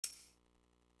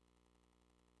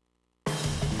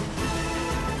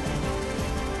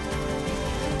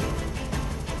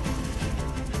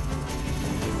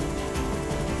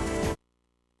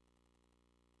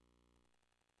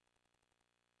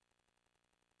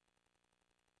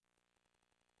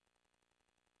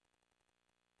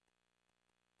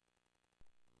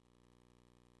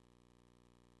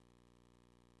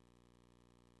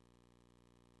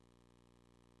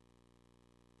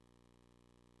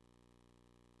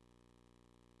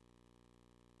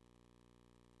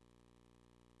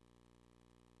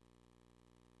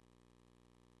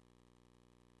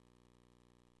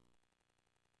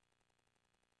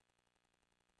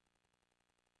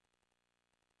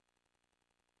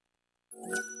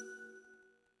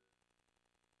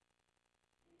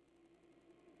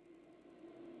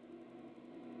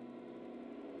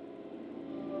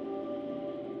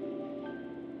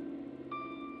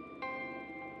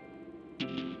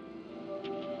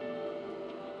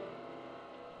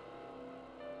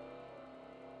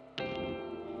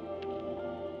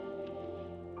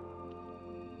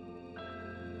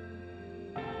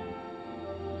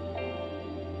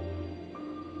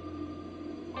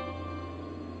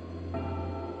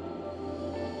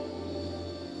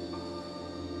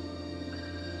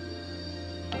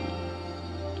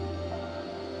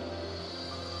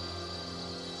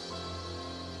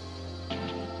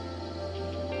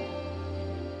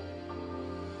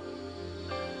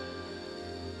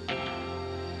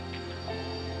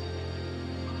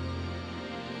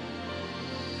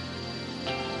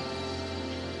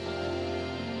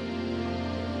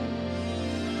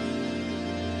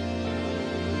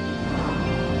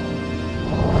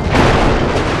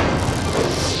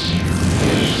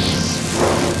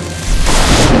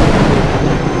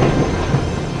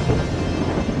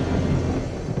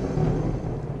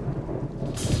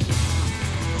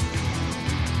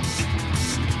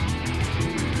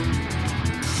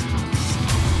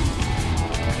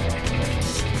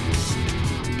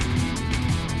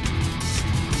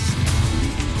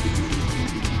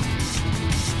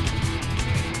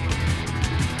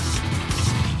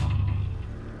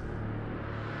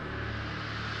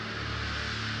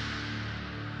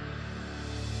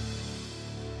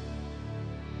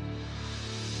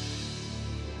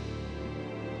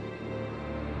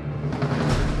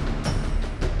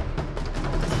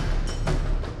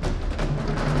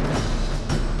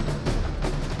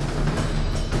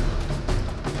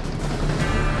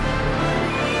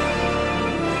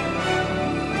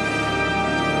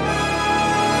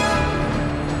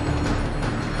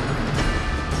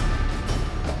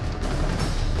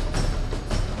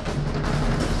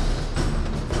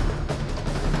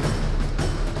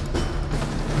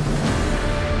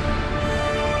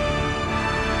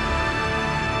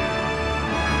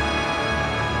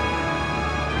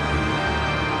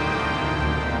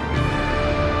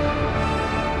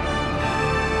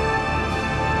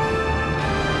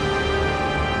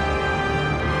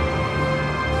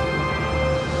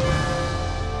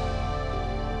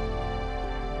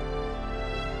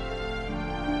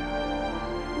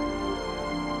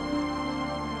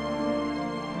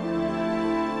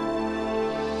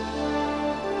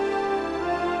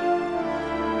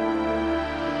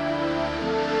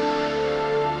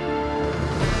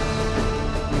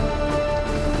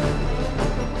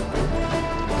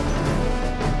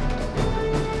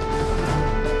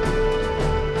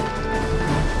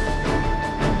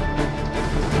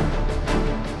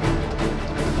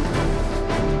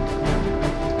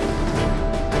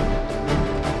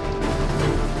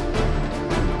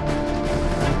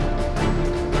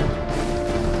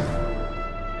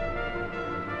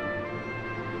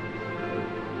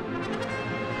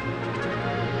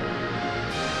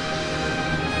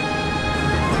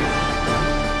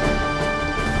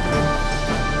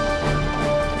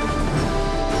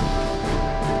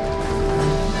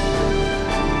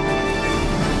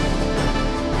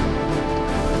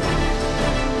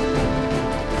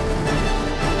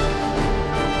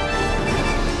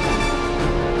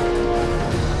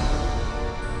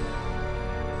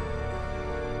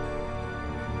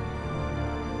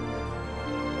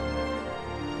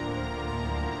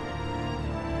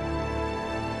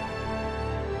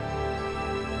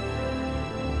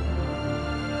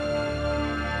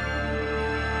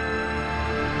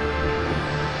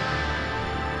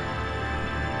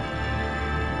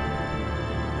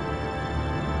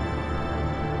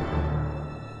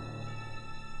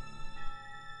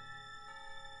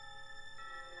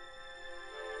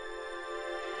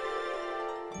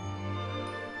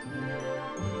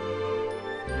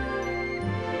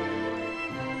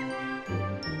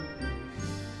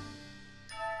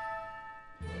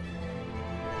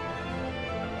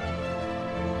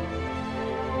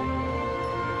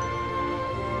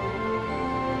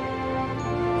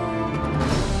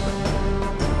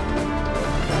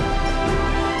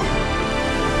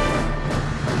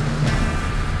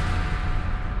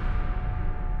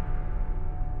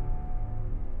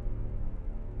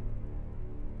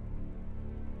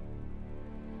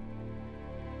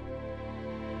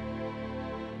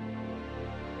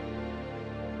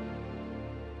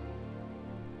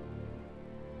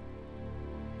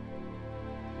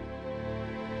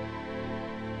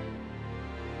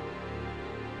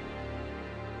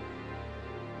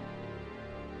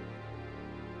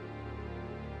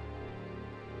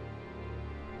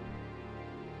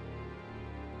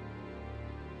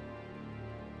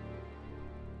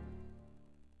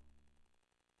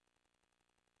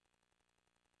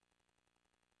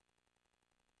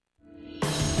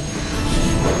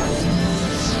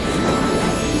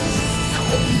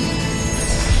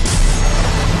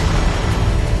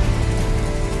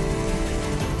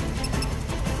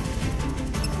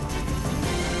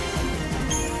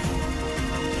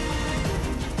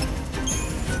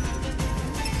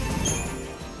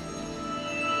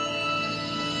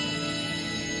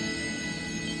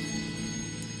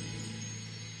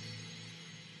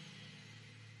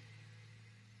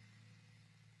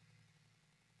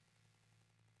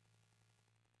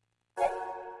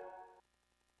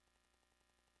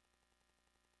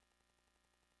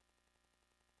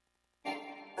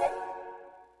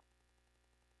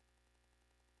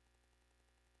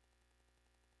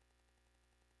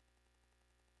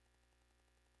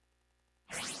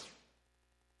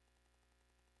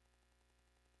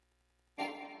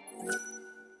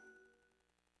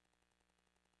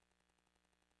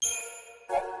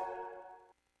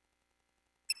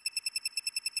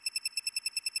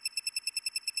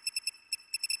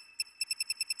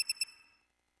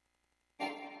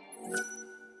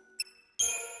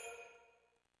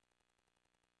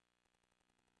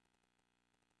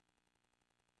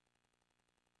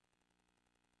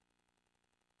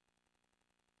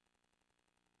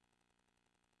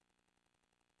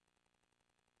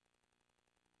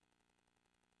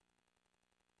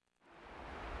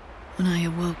When I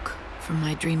awoke from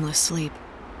my dreamless sleep,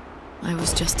 I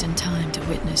was just in time to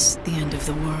witness the end of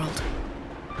the world.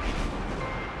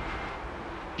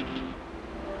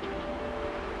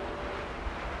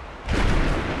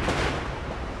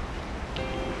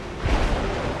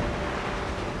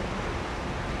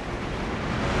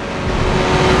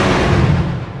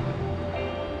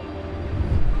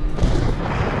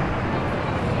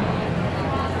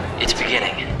 It's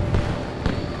beginning.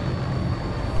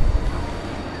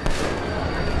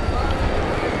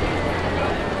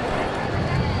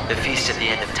 The feast at the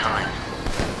end of time.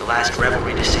 The last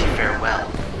revelry to say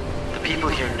farewell. The people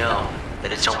here know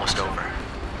that it's almost over.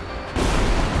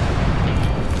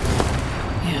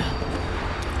 Yeah.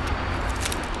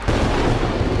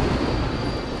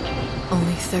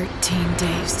 Only 13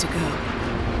 days to go.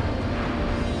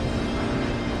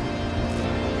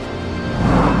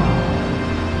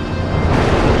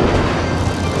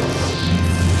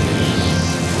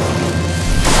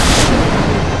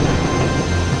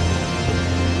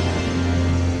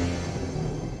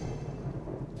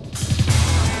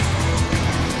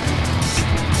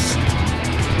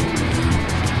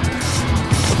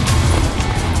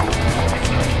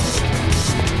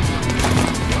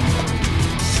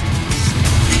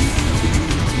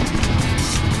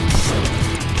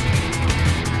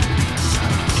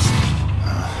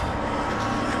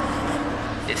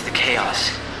 It's the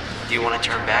chaos. Do you want to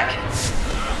turn back?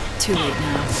 Too late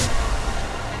now.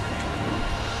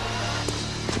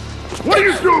 What are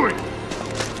you doing?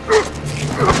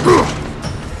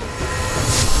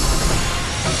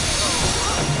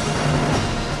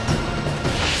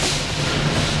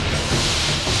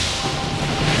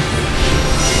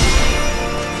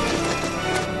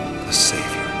 The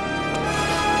Savior.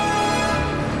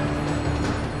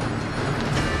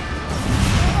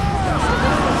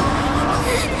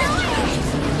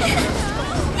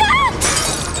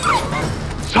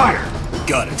 Sire!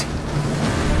 Got it.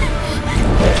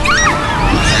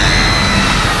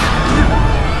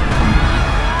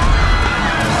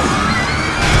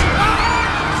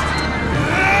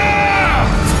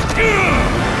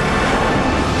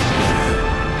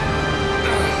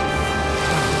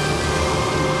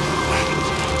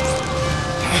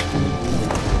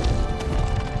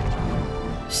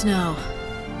 Snow,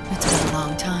 it's been a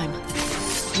long time.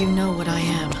 You know what I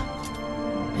am,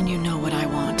 and you know what I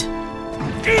want.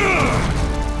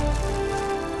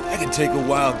 I can take a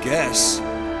wild guess.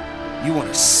 You want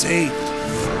to save me.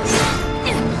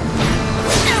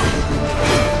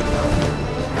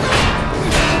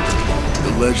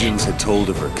 The legends had told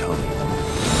of her coming.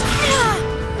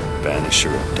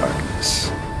 Banisher of darkness,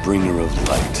 bringer of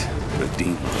light,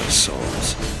 redeemer of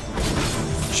souls.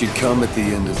 She'd come at the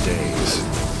end of days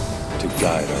to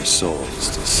guide our souls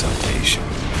to salvation.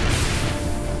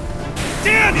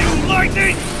 Damn you,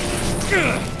 lightning!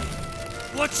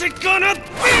 What's it gonna be?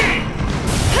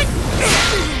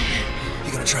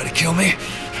 You gonna try to kill me?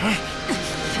 Huh?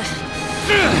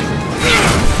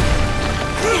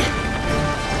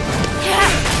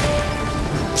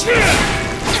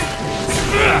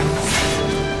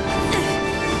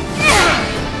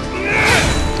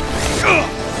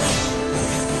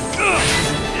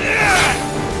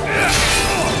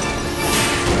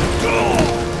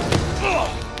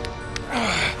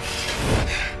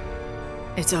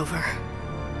 It's over.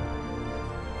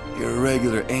 You're a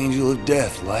regular angel of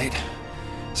death, Light.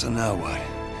 So now what?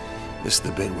 This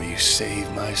the bit where you save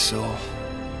my soul?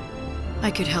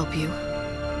 I could help you,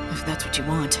 if that's what you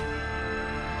want.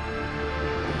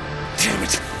 Damn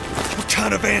it! What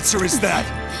kind of answer is that?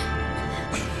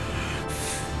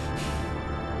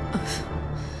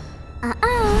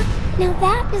 Now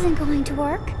that isn't going to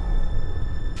work.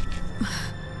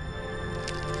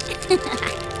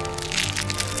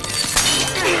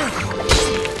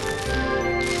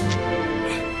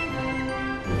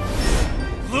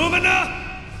 Lumina!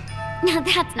 Now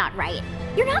that's not right.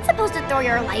 You're not supposed to throw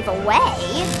your life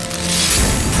away.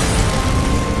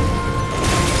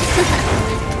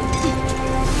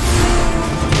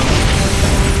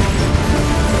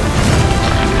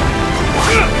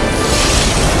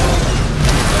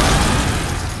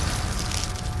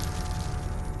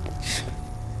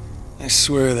 I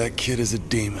swear that kid is a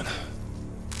demon.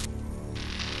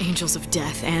 Angels of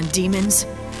death and demons?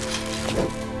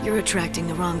 You're attracting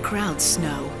the wrong crowd,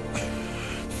 Snow.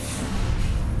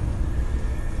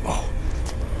 Oh.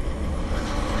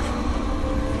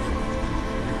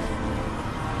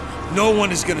 No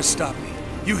one is gonna stop me.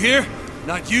 You hear?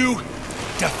 Not you,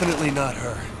 definitely not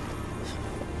her.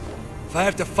 If I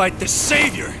have to fight the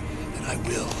Savior, then I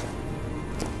will.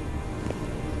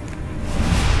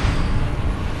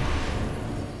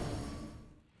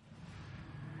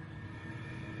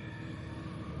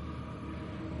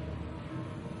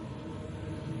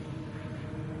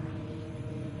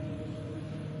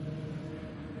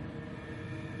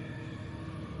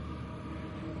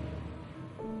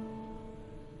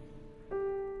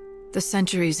 The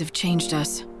centuries have changed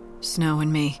us, Snow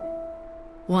and me.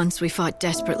 Once we fought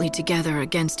desperately together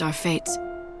against our fates.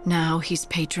 Now he's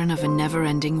patron of a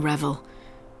never-ending revel,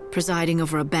 presiding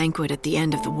over a banquet at the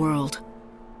end of the world.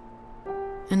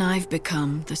 And I've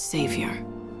become the savior.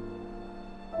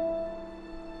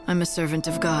 I'm a servant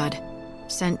of God,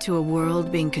 sent to a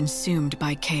world being consumed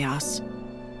by chaos.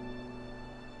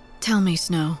 Tell me,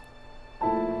 Snow,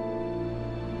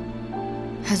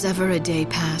 has ever a day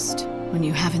passed when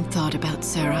you haven't thought about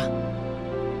Sarah?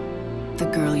 The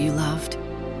girl you loved,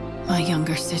 my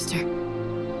younger sister.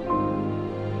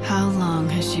 How long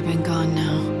has she been gone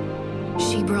now?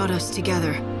 She brought us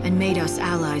together and made us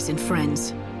allies and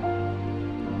friends.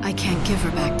 I can't give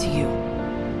her back to you,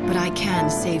 but I can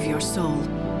save your soul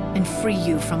and free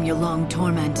you from your long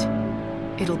torment.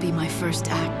 It'll be my first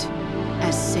act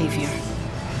as savior.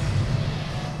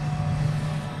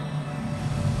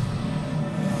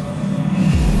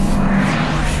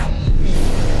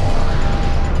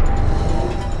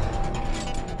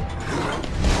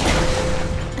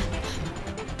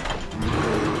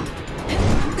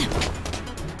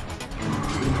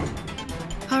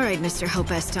 All right, Mr.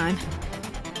 Hope-S-Time.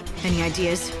 Any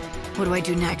ideas? What do I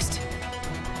do next?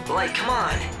 Like, come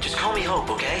on. Just call me Hope,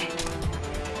 okay?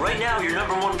 Right now, your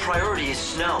 #1 priority is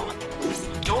Snow.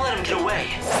 Don't let him get away.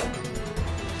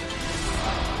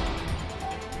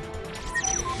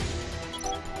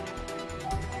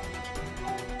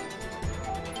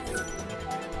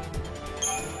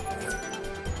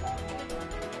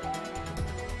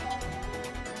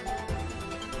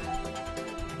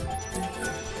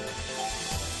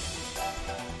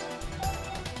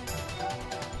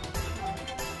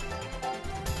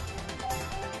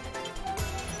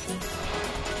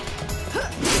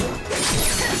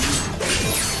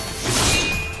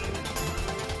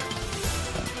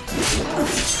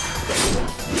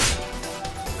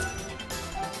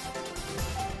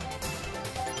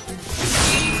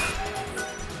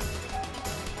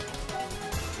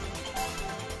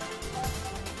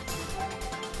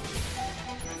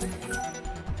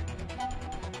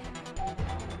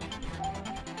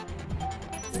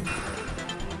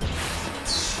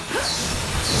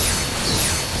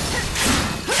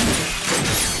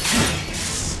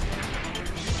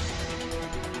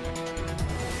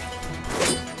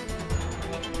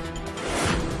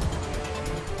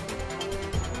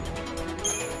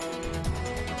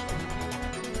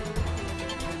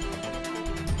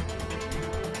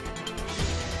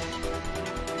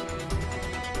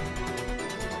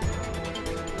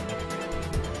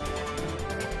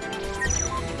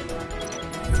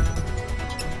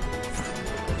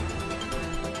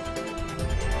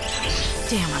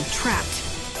 Damn, I'm trapped.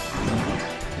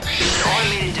 An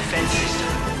automated defense system.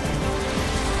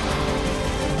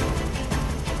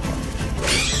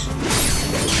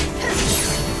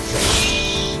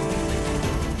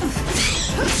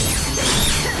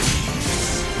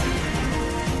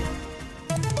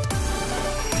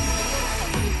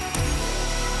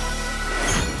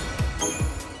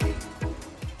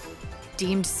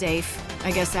 Deemed safe.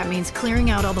 I guess that means clearing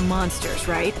out all the monsters,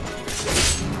 right?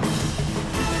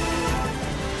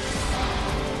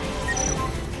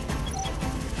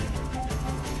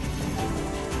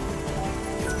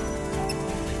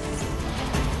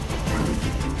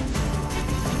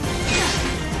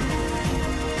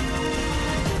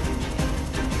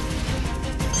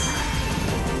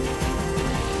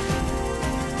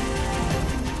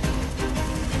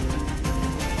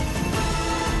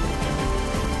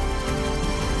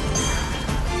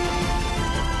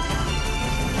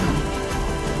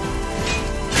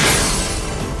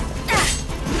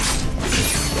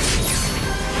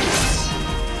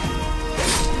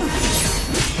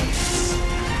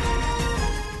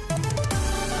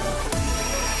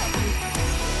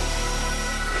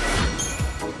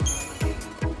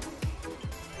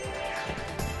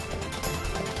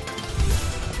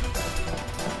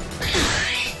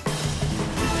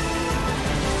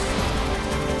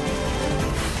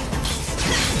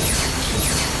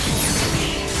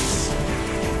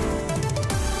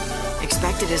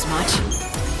 Expected as much.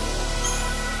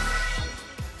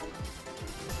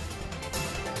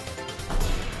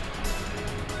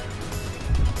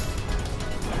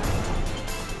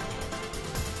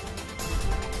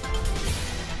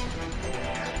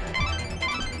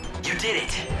 You did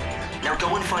it. Now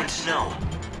go and find Snow.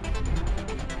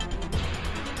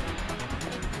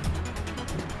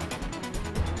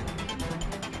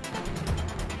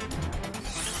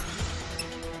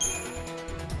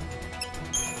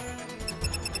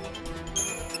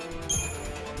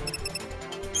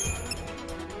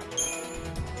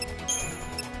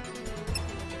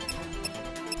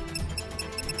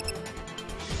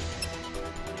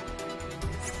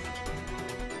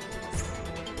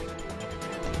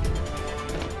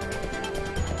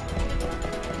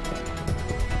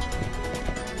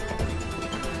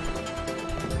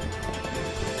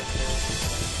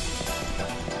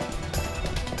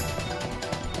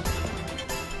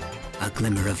 A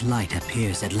glimmer of light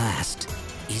appears at last.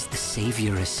 Is the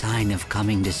savior a sign of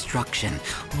coming destruction,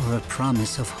 or a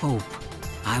promise of hope?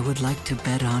 I would like to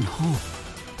bet on hope.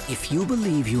 If you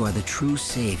believe you are the true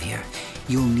savior,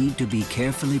 you'll need to be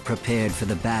carefully prepared for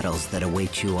the battles that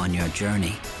await you on your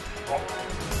journey.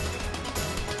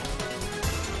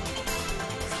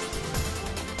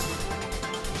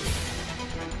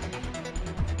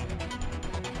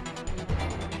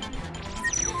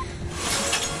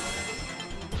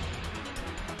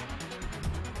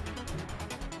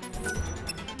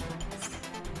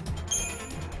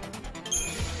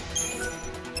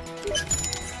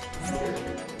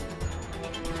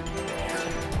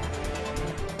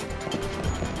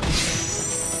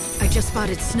 I just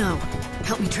spotted Snow.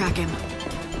 Help me track him.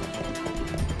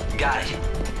 Got it.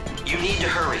 You need to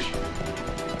hurry.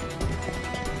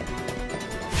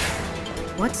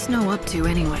 What's Snow up to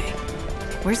anyway?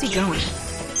 Where's he going?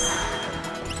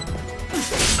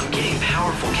 I'm getting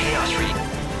powerful chaos readings.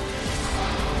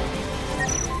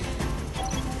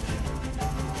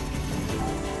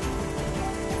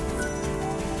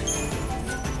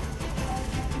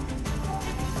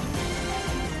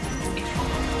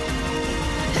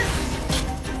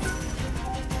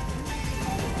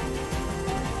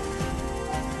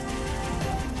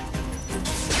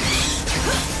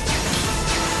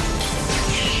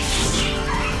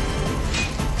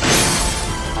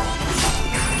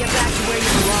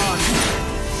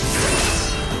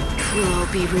 We'll all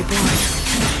be reborn.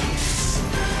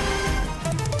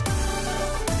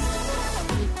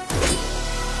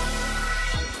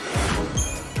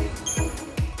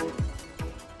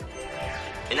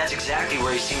 And that's exactly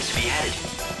where he seems to be headed.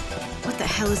 What the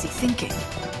hell is he thinking?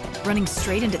 Running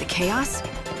straight into the chaos?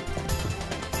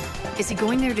 Is he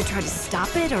going there to try to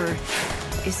stop it, or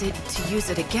is it to use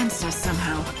it against us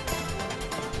somehow?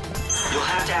 You'll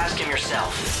have to ask him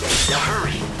yourself. Now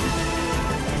hurry!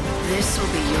 This'll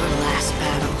be your last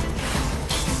battle.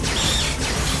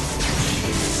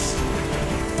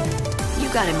 You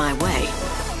got in my way.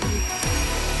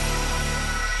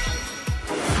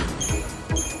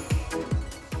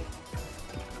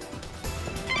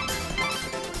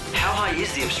 How high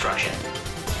is the obstruction?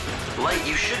 Light,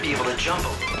 you should be able to jump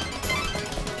over.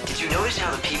 Did you notice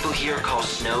how the people here call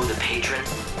Snow the Patron?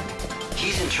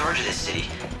 He's in charge of this city,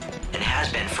 and has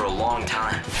been for a long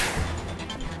time.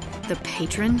 The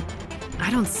Patron? I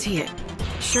don't see it.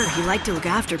 Sure, he liked to look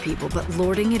after people, but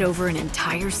lording it over an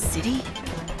entire city?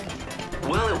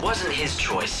 Well, it wasn't his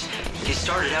choice. He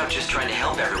started out just trying to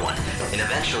help everyone, and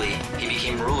eventually, he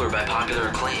became ruler by popular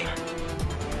acclaim.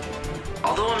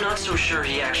 Although I'm not so sure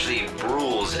he actually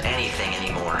rules anything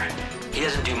anymore. He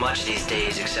doesn't do much these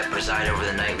days except preside over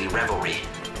the nightly revelry.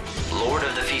 Lord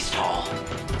of the Feast Hall.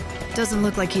 Doesn't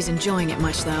look like he's enjoying it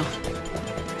much, though.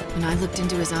 When I looked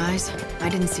into his eyes, I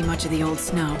didn't see much of the old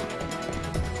Snow.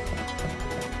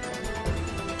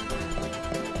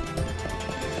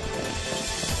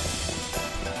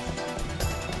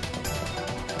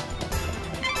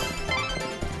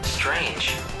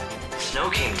 Strange. Snow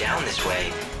came down this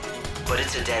way, but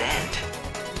it's a dead end.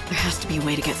 There has to be a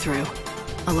way to get through.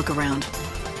 I'll look around.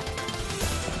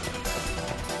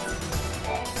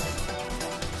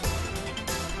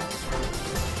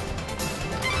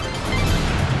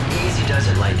 Easy does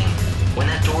it, Lightning. When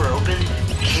that door opened,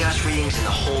 chaos readings in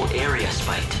the whole area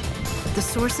spiked. The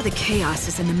source of the chaos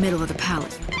is in the middle of the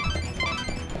palace.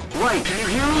 Right, can you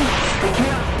hear me? The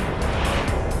chaos...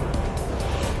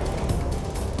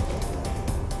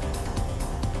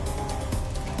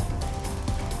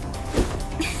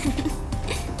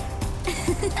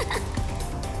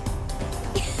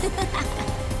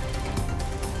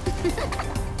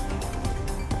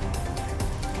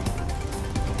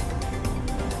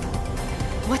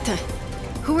 What the?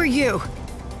 Who are you?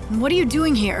 And what are you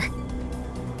doing here?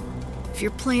 If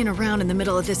you're playing around in the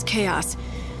middle of this chaos,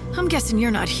 I'm guessing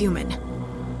you're not human.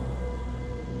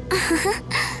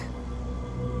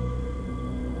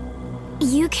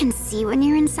 You can see when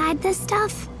you're inside this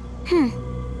stuff?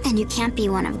 Then you can't be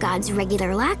one of God's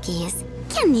regular lackeys,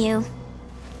 can you?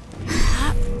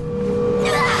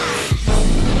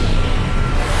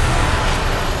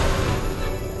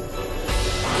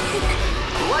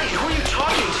 Light, who are you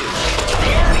talking to? The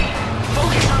enemy!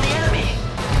 Focus on the enemy!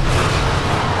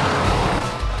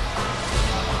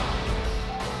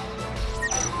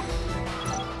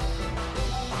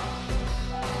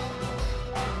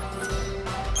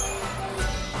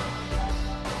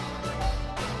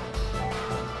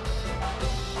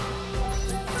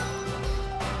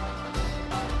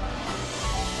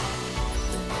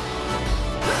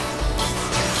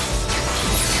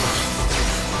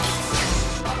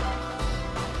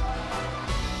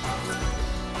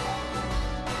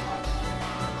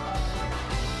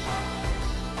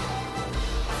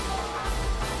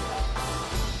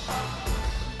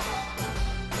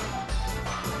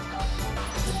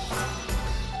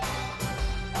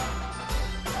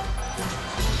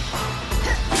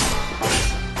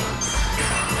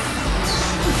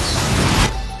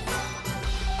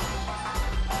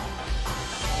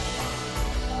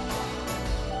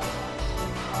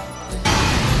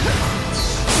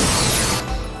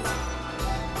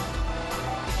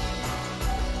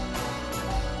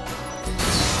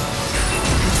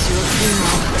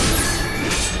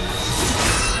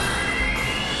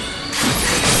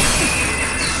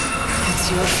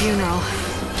 your funeral.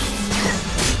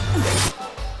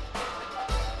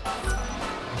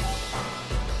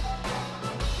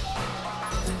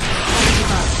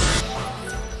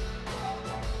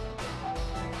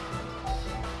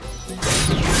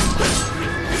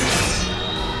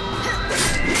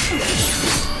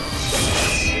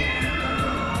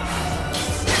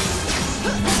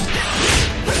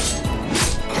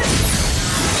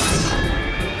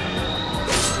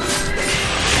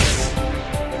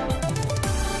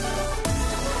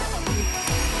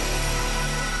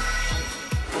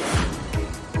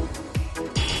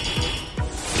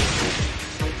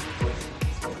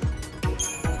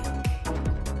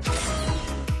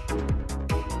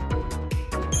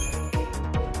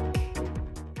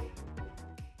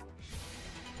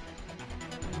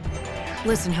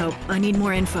 Listen, Hope, I need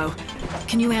more info.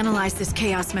 Can you analyze this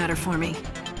chaos matter for me?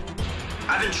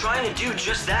 I've been trying to do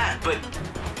just that, but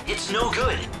it's no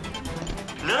good.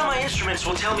 None of my instruments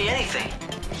will tell me anything.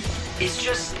 It's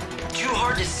just too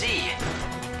hard to see.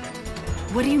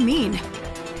 What do you mean?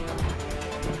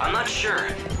 I'm not sure.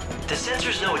 The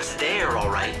sensors know it's there, all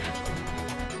right.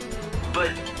 But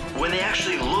when they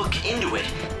actually look into it,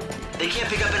 they can't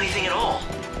pick up anything at all.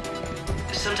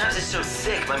 Sometimes it's so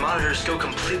thick, my monitors go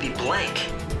completely blank.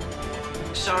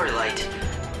 Sorry, Light.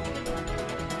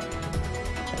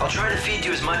 I'll try to feed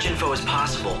you as much info as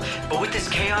possible, but with this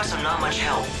chaos, I'm not much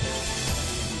help.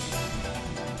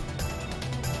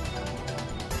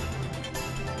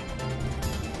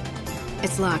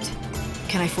 It's locked.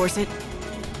 Can I force it?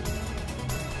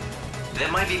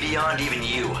 That might be beyond even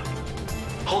you.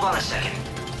 Hold on a second.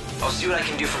 I'll see what I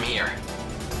can do from here.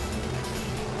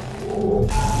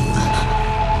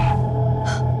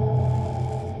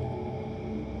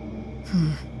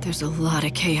 There's a lot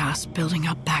of chaos building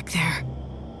up back there.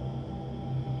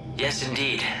 Yes,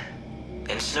 indeed.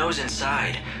 And Snow's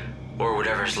inside, or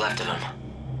whatever's left of him.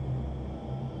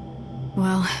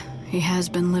 Well, he has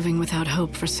been living without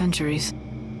hope for centuries.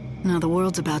 Now the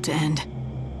world's about to end.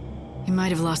 He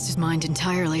might have lost his mind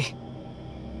entirely.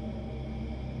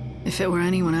 If it were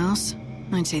anyone else,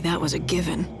 I'd say that was a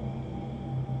given.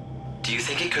 Do you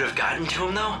think it could have gotten to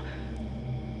him, though?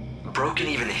 Broken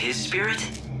even his spirit?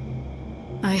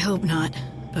 I hope not,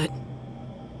 but...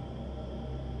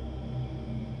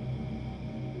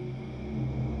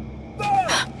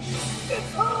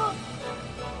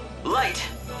 Light,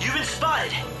 you've been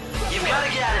spotted. You've got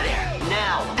to get out of there,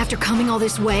 now. After coming all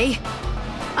this way?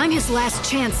 I'm his last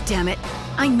chance, damn it.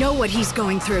 I know what he's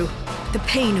going through. The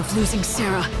pain of losing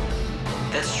Sarah.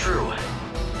 That's true.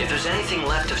 If there's anything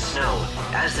left of Snow,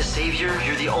 as the savior,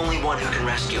 you're the only one who can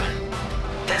rescue him.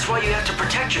 That's why you have to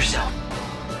protect yourself.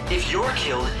 If you're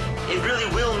killed, it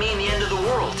really will mean the end of the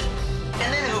world.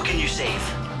 And then who can you save?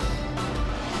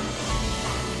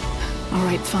 All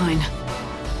right, fine.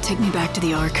 Take me back to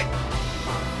the Ark.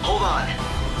 Hold on.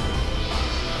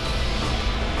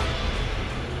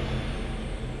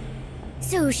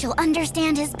 So she'll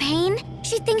understand his pain?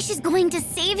 She thinks she's going to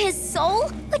save his soul?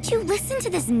 Would you listen to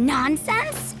this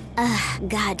nonsense?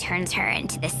 God turns her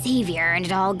into the savior and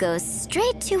it all goes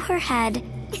straight to her head.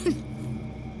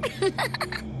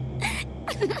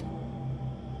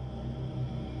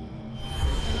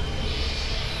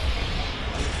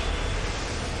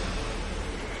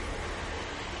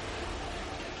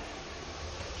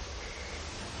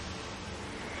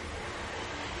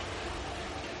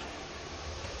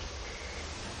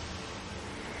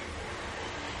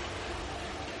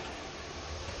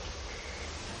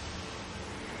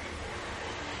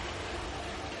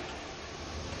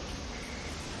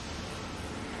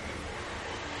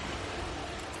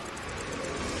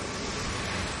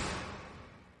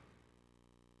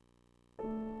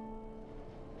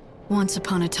 Once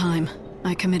upon a time,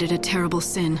 I committed a terrible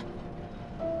sin.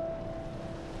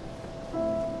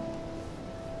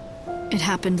 It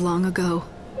happened long ago,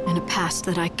 in a past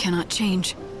that I cannot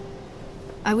change.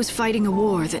 I was fighting a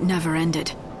war that never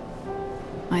ended.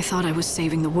 I thought I was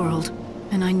saving the world,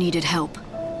 and I needed help.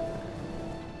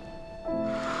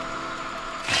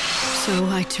 So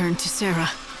I turned to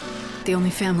Sarah, the only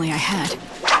family I had.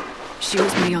 She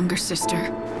was my younger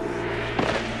sister.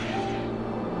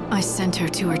 I sent her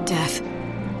to her death.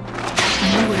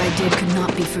 I knew what I did could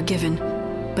not be forgiven,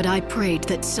 but I prayed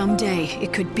that someday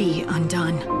it could be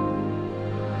undone.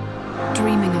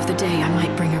 Dreaming of the day I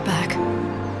might bring her back,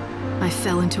 I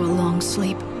fell into a long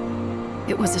sleep.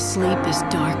 It was a sleep as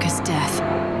dark as death.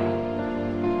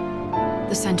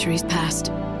 The centuries passed,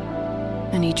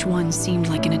 and each one seemed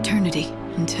like an eternity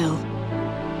until...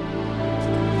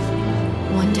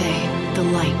 one day, the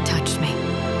light touched me.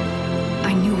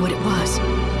 I knew what it was.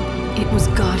 It was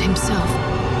God himself,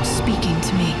 speaking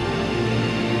to me.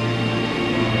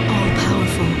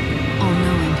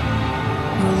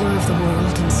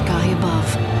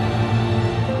 above.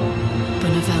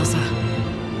 Benevelza.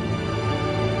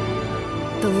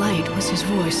 The light was his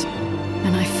voice,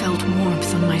 and I felt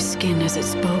warmth on my skin as it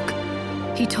spoke.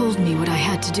 He told me what I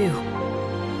had to do.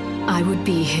 I would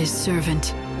be his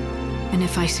servant, and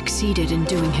if I succeeded in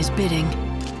doing his bidding,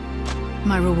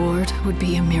 my reward would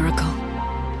be a miracle.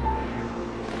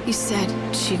 He said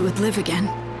she would live again,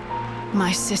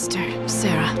 my sister,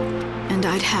 Sarah, and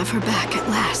I'd have her back at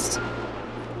last.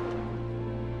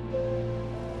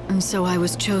 And so I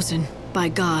was chosen by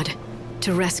God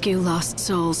to rescue lost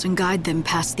souls and guide them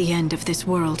past the end of this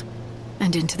world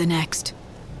and into the next.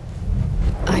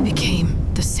 I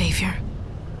became the savior.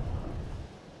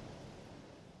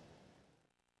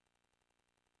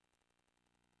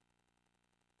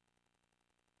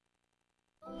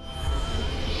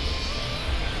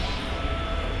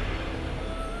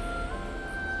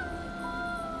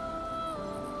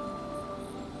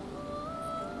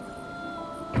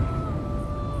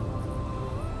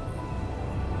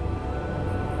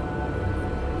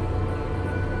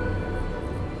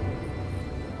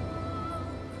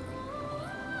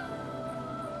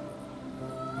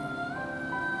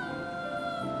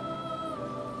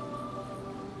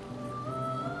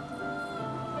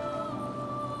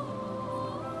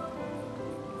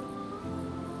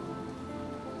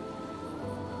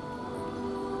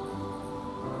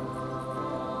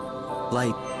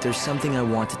 Light, there's something I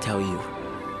want to tell you.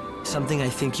 Something I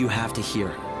think you have to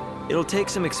hear. It'll take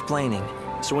some explaining,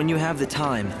 so when you have the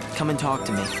time, come and talk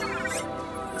to me.